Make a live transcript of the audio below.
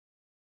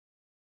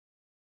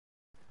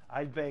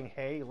I'd bang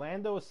hay.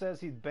 Lando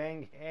says he'd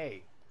bang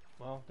hay.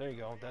 Well, there you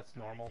go. That's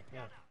normal.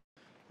 Yeah.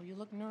 Well, you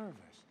look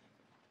nervous.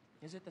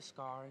 Is it the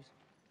scars?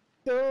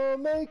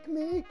 Don't make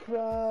me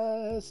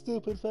cry,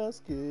 stupid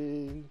fast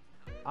king.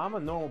 I'm a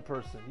normal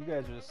person. You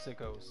guys are just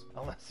sickos.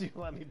 Unless you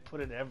let me put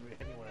it anywhere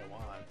I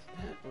want.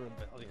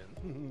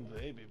 Rebellion.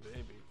 Baby,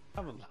 baby.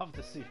 I would love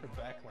to see her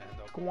back,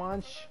 Lando.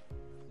 Squanch.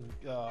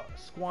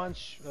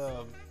 Squanch.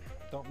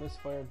 Don't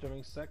misfire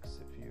during sex.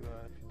 If you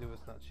do,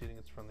 it's not cheating.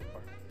 It's friendly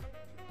fire.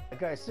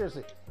 Guys,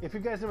 seriously, if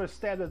you guys ever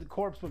stabbed at the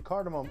corpse with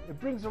cardamom, it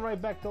brings them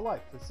right back to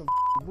life. It's some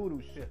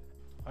voodoo shit.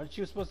 Aren't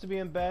you supposed to be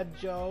in bed,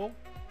 Joe?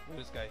 Look at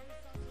this guy.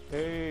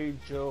 Hey,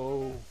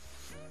 Joe.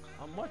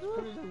 I'm much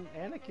better than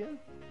Anakin.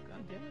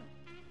 God damn it.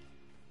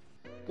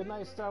 Good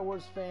night, Star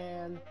Wars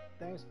fan.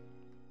 Thanks.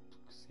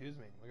 Excuse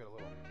me. We got a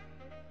little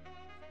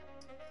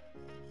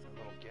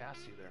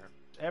gassy there.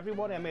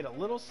 Everybody, I made a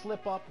little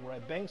slip up where I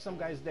banged some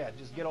guy's dad.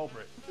 Just get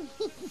over it.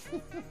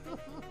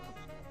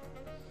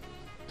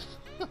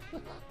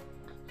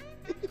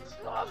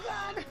 Oh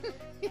God!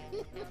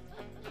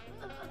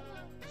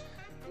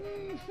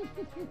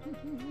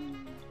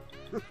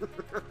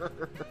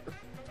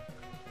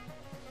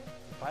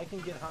 If I can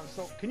get Han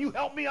Solo, can you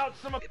help me out,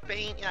 some?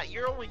 Bane, yeah,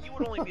 you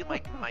would only be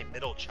like my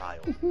middle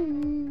child.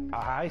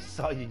 I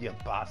saw you, you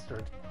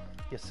bastard.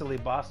 You silly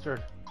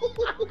bastard.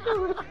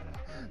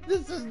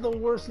 This is the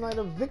worst night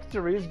of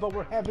victories, but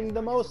we're having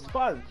the most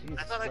fun. Jesus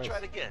I thought Christ. I'd try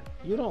it again.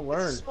 You don't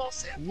learn. Small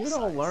sample You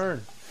don't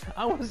learn.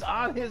 I was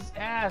on his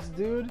ass,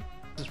 dude.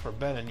 This is for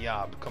Ben and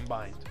Yob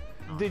combined.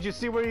 Did you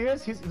see where he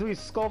is? He's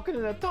skulking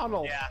in a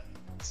tunnel. Yeah,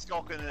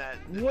 skulking in that.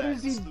 What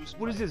is he?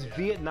 What is this,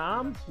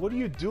 Vietnam? What are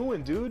you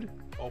doing, dude?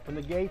 Open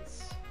the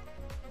gates.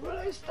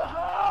 Release the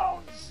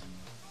hounds.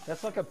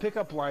 That's like a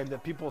pickup line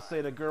that people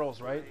say to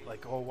girls, right?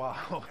 Like, oh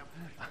wow,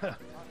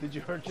 did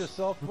you hurt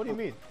yourself? What do you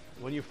mean?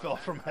 When you fell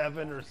from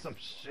heaven or some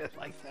shit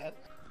like that?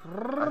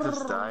 I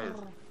just died.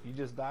 You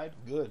just died?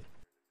 Good.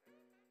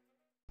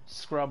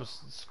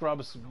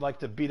 Scrubs like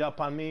to beat up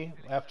on me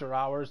after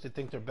hours. They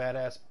think they're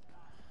badass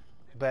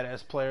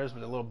players, but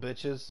they're little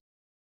bitches.